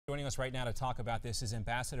Joining us right now to talk about this is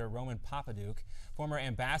Ambassador Roman Popadiuk, former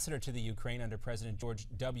ambassador to the Ukraine under President George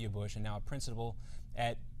W. Bush and now a principal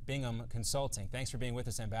at Bingham Consulting. Thanks for being with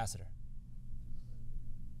us, Ambassador.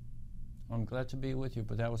 I'm glad to be with you,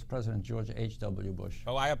 but that was President George H.W. Bush.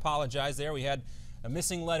 Oh, I apologize there. We had a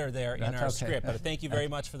missing letter there in our script, but thank you very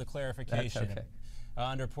much for the clarification. That's okay.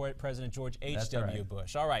 Under President George H.W.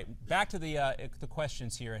 Bush. All right, back to the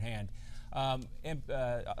questions here at hand.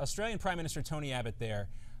 Australian Prime Minister Tony Abbott there,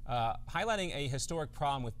 highlighting a historic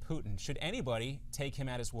problem with Putin. Should anybody take him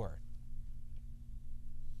at his word?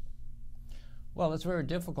 Well, it's very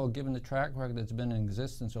difficult given the track record that's been in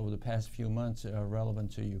existence over the past few months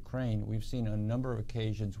relevant to Ukraine. We've seen a number of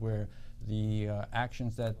occasions where the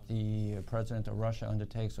actions that the president of Russia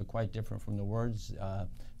undertakes are quite different from the words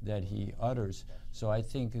that he utters. So I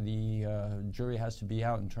think the jury has to be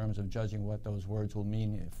out in terms of judging what those words will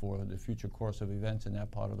mean for the future course of events in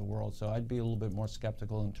that part of the world. So I'd be a little bit more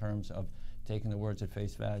skeptical in terms of taking the words at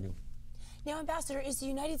face value. Now, Ambassador, is the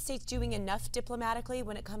United States doing enough diplomatically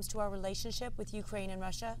when it comes to our relationship with Ukraine and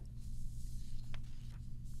Russia?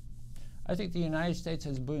 I think the United States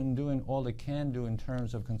has been doing all it can do in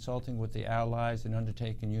terms of consulting with the allies and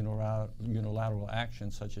undertaking unilateral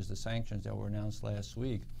actions such as the sanctions that were announced last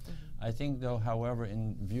week. I think, though, however,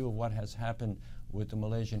 in view of what has happened with the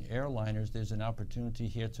Malaysian airliners, there's an opportunity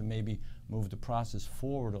here to maybe move the process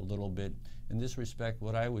forward a little bit. In this respect,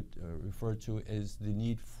 what I would refer to is the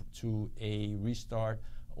need to a restart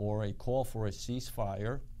or a call for a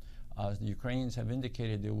ceasefire. The Ukrainians have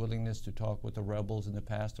indicated their willingness to talk with the rebels in the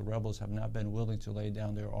past. The rebels have not been willing to lay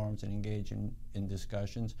down their arms and engage in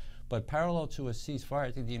discussions. But parallel to a ceasefire,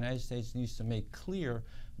 I think the United States needs to make clear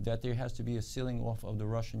that there has to be a sealing off of the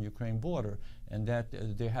Russian-Ukraine border and that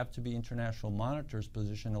there have to be international monitors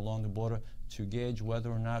positioned along the border to gauge whether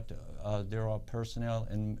or not there are personnel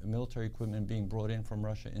and military equipment being brought in from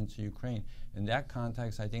Russia into Ukraine. In that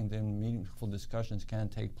context, I think then meaningful discussions can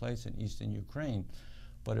take place in eastern Ukraine.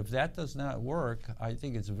 But if that does not work, I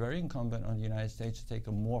think it's very incumbent on the United States to take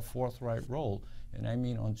a more forthright role, and I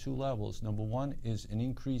mean on two levels. Number one is an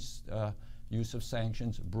increased use of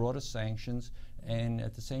sanctions, broader sanctions, and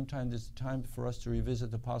at the same time, there's time for us to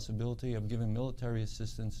revisit the possibility of giving military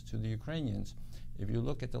assistance to the Ukrainians. If you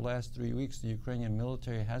look at the last 3 weeks, the Ukrainian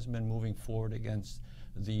military has been moving forward against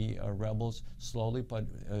the rebels slowly, but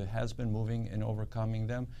has been moving and overcoming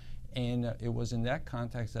them. And it was in that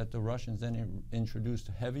context that the Russians then introduced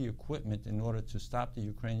heavy equipment in order to stop the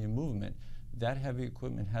Ukrainian movement. That heavy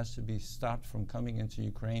equipment has to be stopped from coming into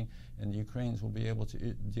Ukraine, and the Ukrainians will be able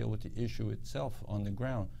to deal with the issue itself on the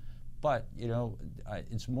ground. But, you know,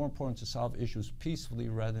 it's more important to solve issues peacefully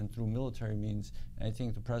rather than through military means. And I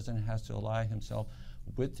think the president has to ally himself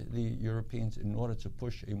with the Europeans in order to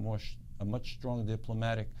push a much stronger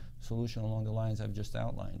diplomatic solution along the lines I've just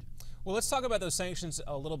outlined. Well, let's talk about those sanctions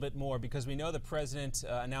a little bit more, because we know the president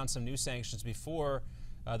announced some new sanctions before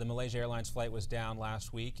the Malaysia Airlines flight was down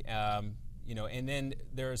last week. You know, and then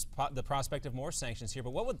there's the prospect of more sanctions here.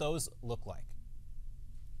 But what would those look like?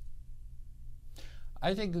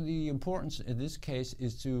 I think the importance in this case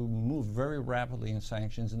is to move very rapidly in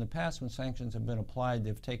sanctions. In the past, when sanctions have been applied,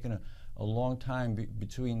 they've taken a long time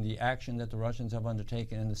between the action that the Russians have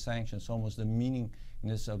undertaken and the sanctions. Almost the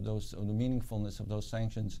meaningness of those, or the meaningfulness of those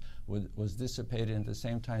sanctions was dissipated, and at the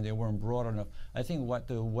same time they weren't broad enough. I think what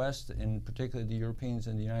the West, and particularly the Europeans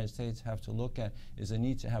and the United States, have to look at is the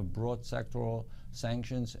need to have broad sectoral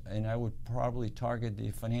sanctions, and I would probably target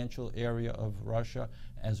the financial area of Russia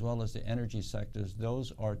as well as the energy sectors.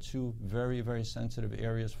 Those are two very, very sensitive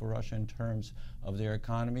areas for Russia in terms of their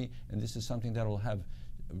economy, and this is something that will have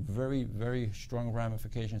very, very strong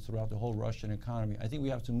ramifications throughout the whole Russian economy. I think we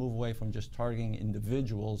have to move away from just targeting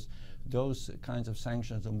individuals. Those kinds of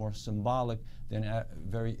sanctions are more symbolic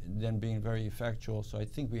than being very effectual. So I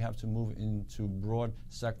think we have to move into broad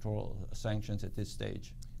sectoral sanctions at this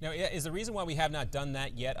stage. Now, is the reason why we have not done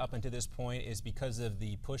that yet up until this point is because of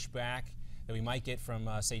the pushback that we might get from,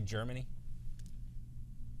 say, Germany?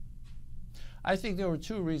 I think there were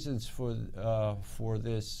two reasons for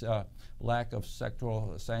this lack of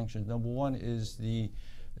sectoral sanctions. Number one is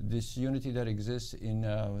this unity that exists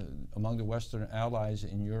among the Western allies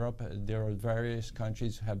in Europe. There are various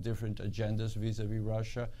countries who have different agendas vis-a-vis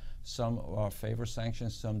Russia. Some favor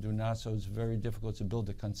sanctions, some do not, so it's very difficult to build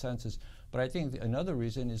a consensus. But I think another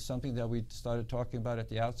reason is something that we started talking about at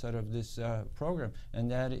the outset of this program,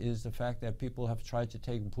 and that is the fact that people have tried to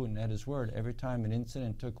take Putin at his word. Every time an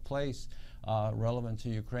incident took place relevant to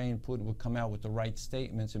Ukraine, Putin would come out with the right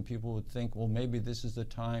statements, and people would think, well, maybe this is the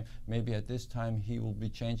time, maybe at this time he will be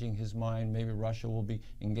changing his mind, maybe Russia will be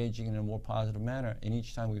engaging in a more positive manner, and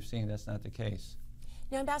each time we've seen that's not the case.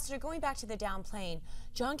 Now, Ambassador, going back to the downed plane,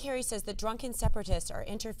 John Kerry says that drunken separatists are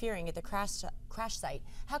interfering at the crash site.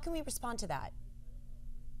 How can we respond to that?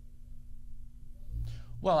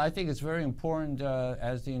 Well, I think it's very important,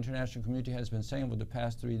 as the international community has been saying over the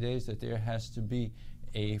past 3 days, that there has to be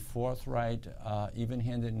a forthright,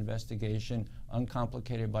 even-handed investigation,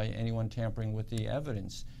 uncomplicated by anyone tampering with the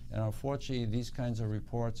evidence. And unfortunately, these kinds of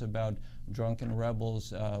reports about drunken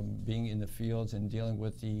rebels being in the fields and dealing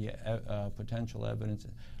with the potential evidence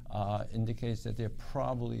indicates that there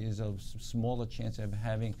probably is a smaller chance of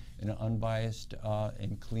having an unbiased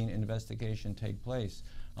and clean investigation take place.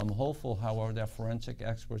 I'm hopeful, however, that forensic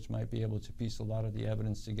experts might be able to piece a lot of the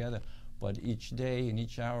evidence together. But each day and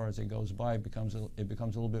each hour as it goes by, it becomes a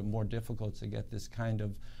little bit more difficult to get this kind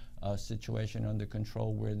of situation under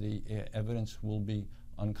control, where the evidence will be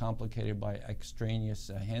uncomplicated by extraneous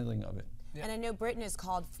handling of it. Yeah. And I know Britain has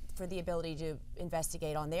called for the ability to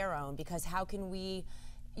investigate on their own, because how can we,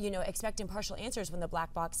 expect impartial answers when the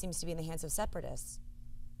black box seems to be in the hands of separatists?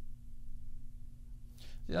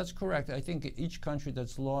 That's correct. I think each country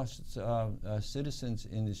that's lost citizens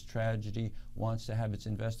in this tragedy wants to have its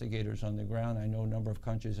investigators on the ground. I know a number of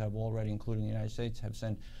countries have already, including the United States, have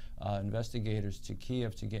sent investigators to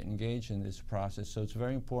Kiev to get engaged in this process. So it's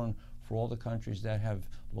very important for all the countries that have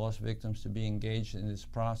lost victims to be engaged in this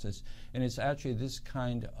process. And it's actually this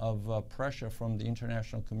kind of pressure from the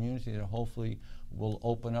international community that hopefully will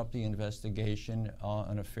open up the investigation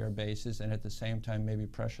on a fair basis, and at the same time maybe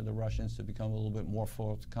pressure the Russians to become a little bit more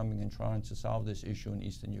forthcoming in trying to solve this issue in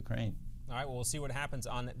eastern Ukraine. All right, well, we'll see what happens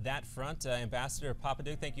on that front. Ambassador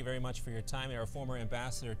Popadiuk, thank you very much for your time. You're a former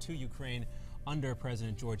ambassador to Ukraine under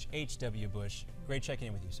President George H.W. Bush. Great checking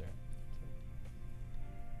in with you, sir.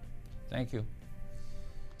 Thank you.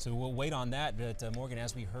 So we'll wait on that, but Morgan,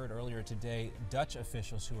 as we heard earlier today, Dutch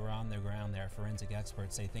officials who are on the ground there, forensic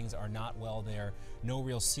experts, say things are not well there, no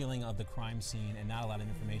real sealing of the crime scene, and not a lot of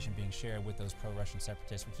information being shared with those pro-Russian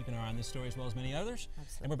separatists. We're keeping our eye on this story as well as many others.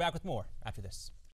 Absolutely. And we're back with more after this.